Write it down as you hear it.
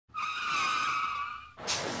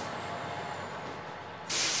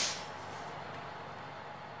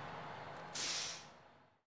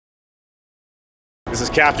This is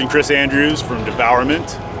Captain Chris Andrews from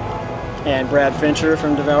Devourment. And Brad Fincher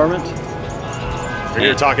from Devourment. We're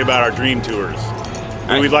here talking about our dream tours.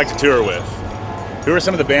 Who we'd like to tour with. Who are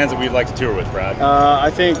some of the bands that we'd like to tour with, Brad? I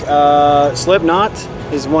think Slipknot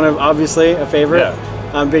is one of, obviously, a favorite.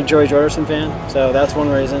 Yeah. I'm a big Joey Jordison fan, so that's one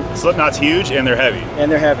reason. Slipknot's huge and they're heavy. And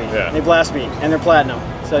they're heavy. Yeah. They blast beat, and they're platinum.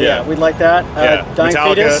 So yeah, we'd like that. Dying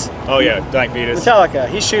Metallica. Fetus. Oh yeah, Dying Fetus. Metallica.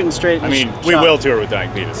 He's shooting straight. I mean, we will tour with Dying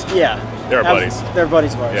Fetus. Yeah. They're our buddies. They're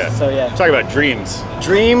buddies of ours. Yeah. So yeah. Talk about dreams.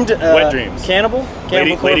 Dreamed. Wet dreams. Cannibal.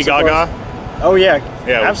 Lady Gaga. Oh yeah.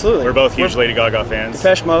 Yeah. Absolutely. We're both huge Lady Gaga fans.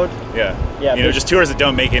 Depeche Mode. Yeah. Yeah. You know, just tours that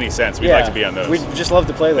don't make any sense. We'd like to be on those. We'd just love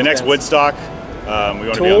to play those. The next bands. Woodstock. We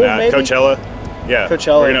want to be Tool, on that. maybe? Coachella. Yeah.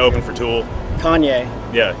 Coachella. We're gonna open for Tool. Kanye.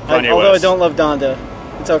 Yeah. Kanye although West. I don't love Donda,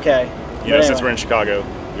 it's okay. You know, since we're in Chicago,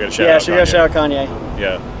 we got to shout out. Yeah, should go shout out Kanye.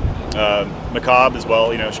 Yeah. Macabre as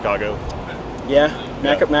well. You know, Chicago. Yeah.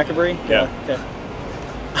 Macabre. Yeah. Okay.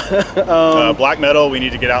 Black metal. We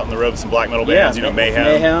need to get out in the road with some black metal bands. You know,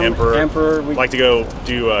 Mayhem, Emperor. We'd like to go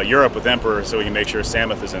do Europe with Emperor, so we can make sure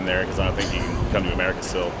Samoth is in there, because I don't think he can come to America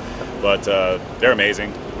still. But they're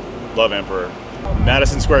amazing. Love Emperor.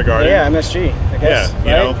 Madison Square Garden. Yeah, MSG. I guess. Yeah, you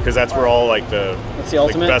know, because that's where all like the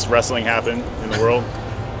best wrestling happened in the world.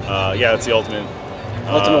 Yeah, that's the ultimate.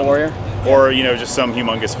 Ultimate Warrior. Or you know, just some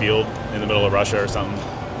humongous field in the middle of Russia or something.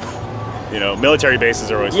 You know, military bases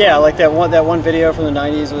are always fun. Like that one video from the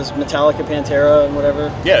 '90s was Metallica, Pantera, and whatever.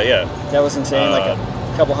 Yeah, yeah. That was insane. Like a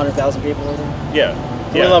couple 100,000 people over there.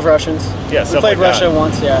 Yeah. We love Russians. Yeah, we played Russia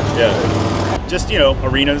once. Yeah. Yeah. Just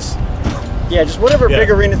arenas. Yeah, just whatever big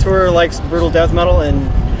arena tour likes brutal death metal and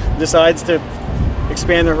decides to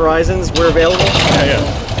expand their horizons, we're available.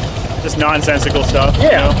 Yeah. Just nonsensical stuff.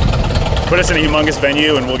 Yeah. You know? Put us in a humongous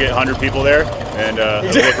venue and we'll get 100 people there, and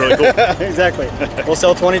it'll look really cool. Exactly. We'll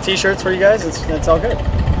sell 20 t-shirts for you guys. It's all good.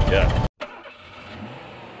 Yeah.